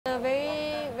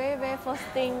first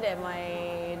thing that my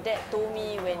dad told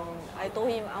me when I told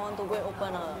him I want to go and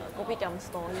open a kopitiam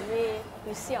store. He said,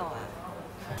 "You siao ah."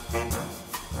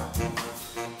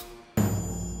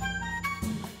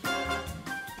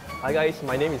 Hi guys,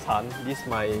 my name is Han. This is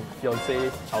my fiancée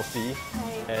Chelsea.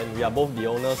 Hi. And we are both the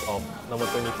owners of number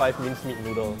 25 Minced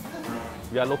Noodles.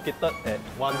 We are located at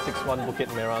 161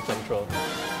 Bukit Merah Central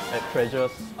at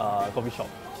Treasure's coffee shop.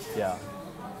 Yeah.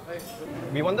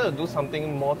 We wanted to do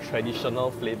something more traditional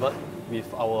flavored with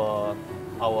our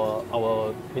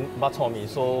bak chor mee.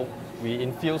 So we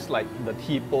infused like the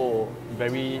tipo,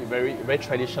 very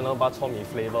traditional bak chor mee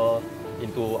flavor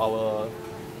into our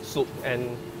soup,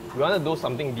 and we want to do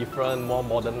something different, more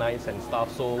modernized and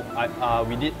stuff. So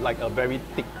we did like a very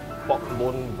thick pork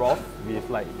bone broth with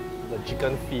like the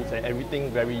chicken feet and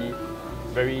everything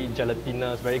very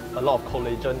gelatinous, a lot of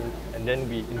collagen, and then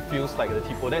we infused like the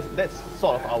tipo. That's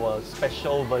sort of our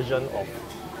special version of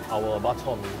our bak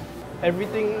chor mee.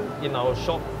 Everything in our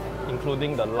shop,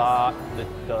 including the lard,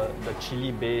 the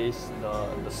chili base,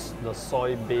 the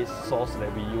soy based sauce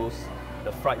that we use,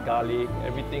 the fried garlic,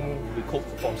 everything we cook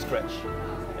from scratch.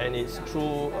 And it's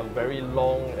through a very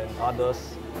long and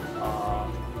arduous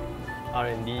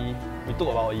R&D. We took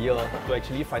about a year to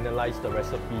actually finalize the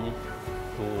recipe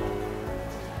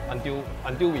until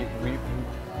we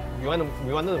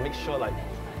wanted to make sure like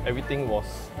everything was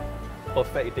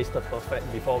perfect, it tasted perfect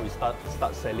before we start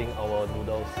selling our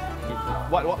noodles.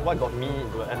 What got me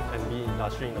into the F&B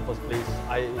industry in the first place?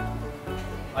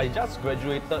 I just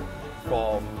graduated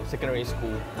from secondary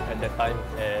school at that time,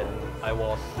 and I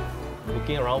was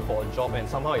looking around for a job, and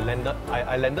somehow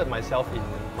I landed myself in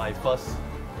my first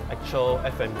actual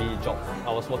F&B job.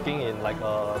 I was working in like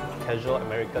a casual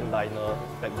American diner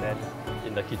back then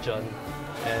in the kitchen,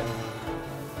 and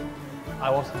I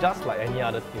was just like any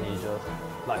other teenager.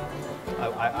 Like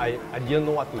I didn't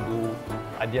know what to do.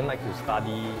 I didn't like to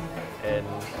study, and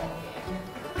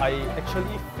I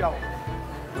actually felt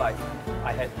like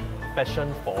I had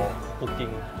passion for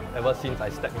cooking ever since I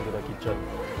stepped into the kitchen.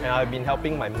 And I've been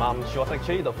helping my mom. She was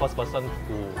actually the first person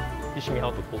to teach me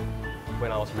how to cook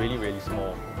when I was really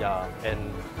small. Yeah,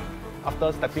 and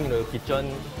after stepping into the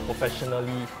kitchen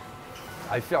professionally,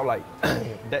 I felt like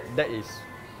that is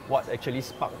what actually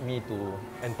sparked me to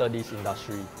enter this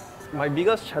industry. My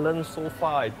biggest challenge so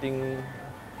far, I think,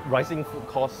 rising food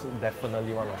costs,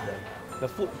 definitely one of them. The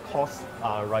food costs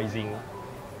are rising,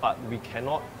 but we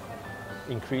cannot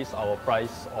increase our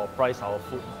price or price our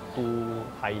food too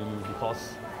highly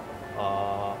because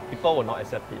people will not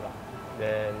accept it.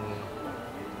 Then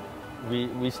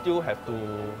we still have to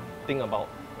think about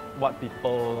what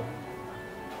people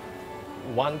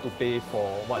want to pay for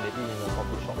what they eat in a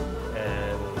coffee shop,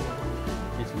 and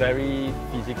it's very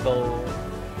physically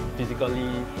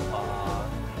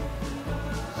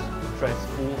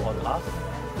stressful on us.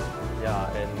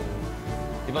 Yeah, and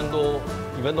even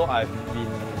though I've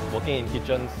been working in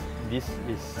kitchens, this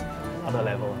is another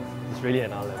level. It's really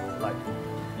another level. Like,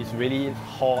 it's really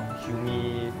hot,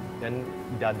 humid. Then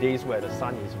there are days where the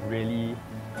sun is really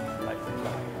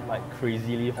like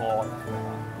crazily hot.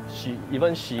 She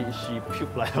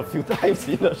puked like a few times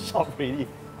in the shop already.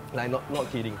 Like not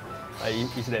kidding. Like,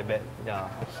 it's that bad. Yeah.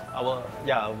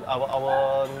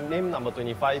 Our name number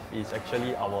 25 is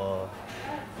actually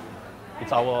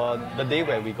the day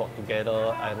where we got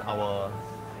together and our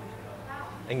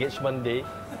engagement day,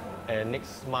 and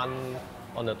next month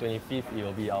on the 25th it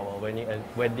will be our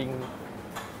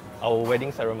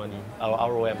wedding ceremony, our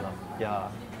ROM lah. Yeah.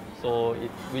 So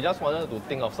we just wanted to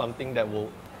think of something that will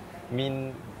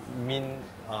mean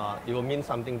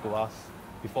something to us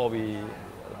before we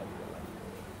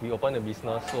open the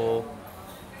business. So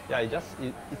yeah,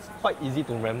 it's quite easy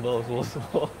to remember also.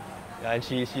 So yeah, and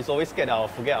she's always scared that I'll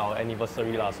forget our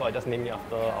anniversary lah. So I just named it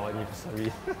after our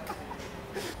anniversary.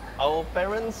 Our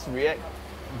parents react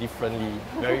differently,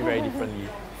 very differently.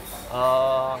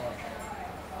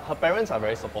 Her parents are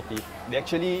very supportive. They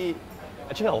actually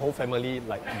our whole family,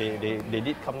 like they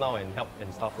did come down and help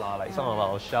and stuff lah. Like some of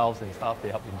our shelves and stuff, they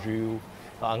help to drill.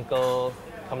 The uncle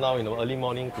come down in the early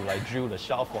morning to like drill the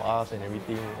shelf for us and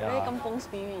everything. Yeah. Very kampong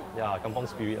spirit. Yeah, kampong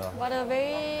spirit. But the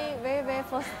very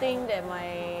first thing that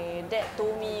my dad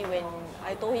told me when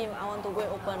I told him I want to go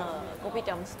and open a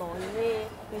kopitiam store, he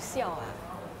said, "You siao ah."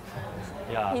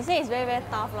 Yeah. He said it's very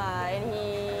tough lah, and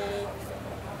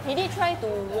he did try to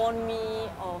warn me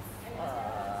of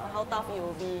how tough it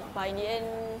will be, but in the end,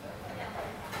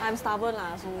 I'm stubborn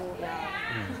lah, so yeah.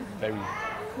 Very.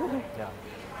 Yeah.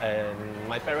 And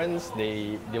my parents,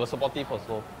 they were supportive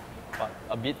also, but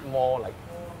a bit more like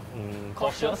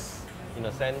cautious in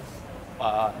a sense.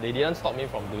 But they didn't stop me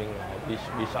from doing it,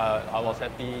 which I was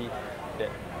happy that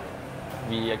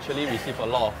we actually receive a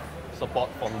lot of support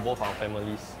from both our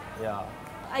families. Yeah.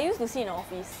 I used to sit in the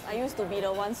office. I used to be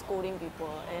the one scolding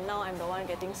people, and now I'm the one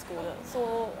getting scolded.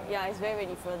 So yeah, it's very, very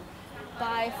different. But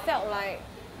I felt like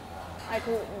I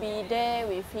could be there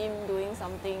with him doing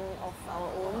something of our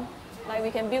own. Like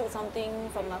we can build something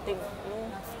from nothing, you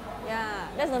know? Yeah,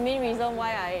 that's the main reason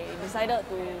why I decided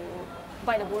to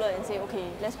bite the bullet and say, okay,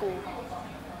 let's go.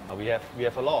 We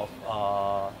have a lot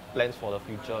of plans for the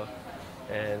future,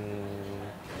 and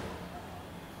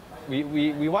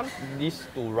we want this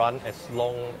to run as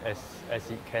long as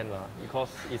it can because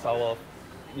it's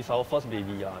our first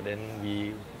baby. Then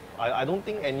I don't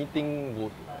think anything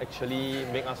would actually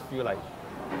make us feel like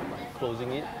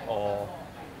closing it, or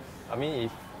I mean,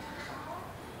 if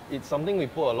it's something we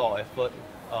put a lot of effort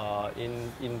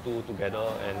into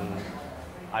together, and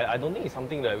I don't think it's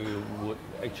something that we would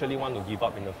actually want to give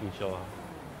up in the future.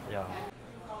 Yeah.